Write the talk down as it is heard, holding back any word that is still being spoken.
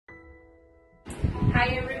Hi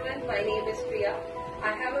everyone, my name is Priya.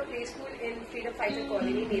 I have a play school in Freedom Fighter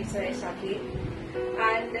Colony, Devsarai Sakhi,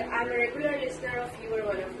 and I'm a regular listener of Fever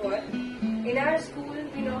 104. In our school,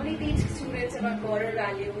 we normally teach students about moral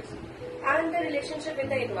values and the relationship with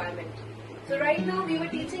the environment. So right now, we were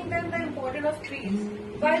teaching them the importance of trees,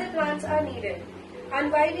 why the plants are needed,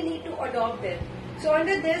 and why we need to adopt them. So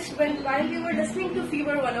under this, while we were listening to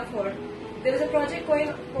Fever 104, there was a project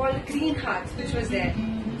called Projectgreenhearts, which was there.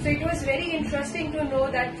 So it was very interesting to know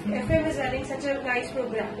that FM is running such a nice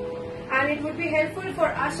program, and it would be helpful for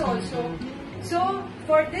us also. So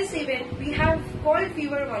for this event, we have called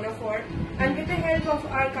Fever 104, and with the help of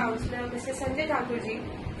our counsellor, Mr. Sanjay Thakurji,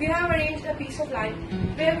 we have arranged a piece of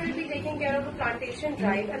land where we will be taking care of a plantation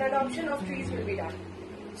drive and adoption of trees will be done.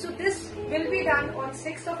 So this will be done on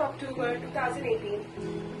 6th of October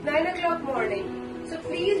 2018, 9 o'clock morning. So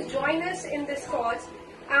please join us in this cause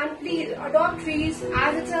and please adopt trees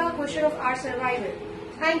as it's a question of our survival.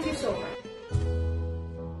 Thank you so much.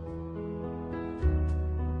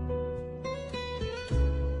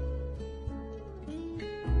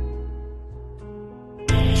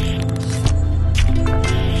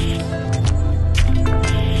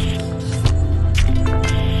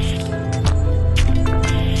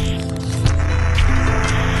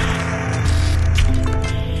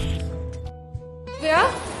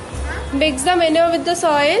 Mix the manure with the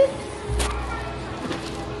soil.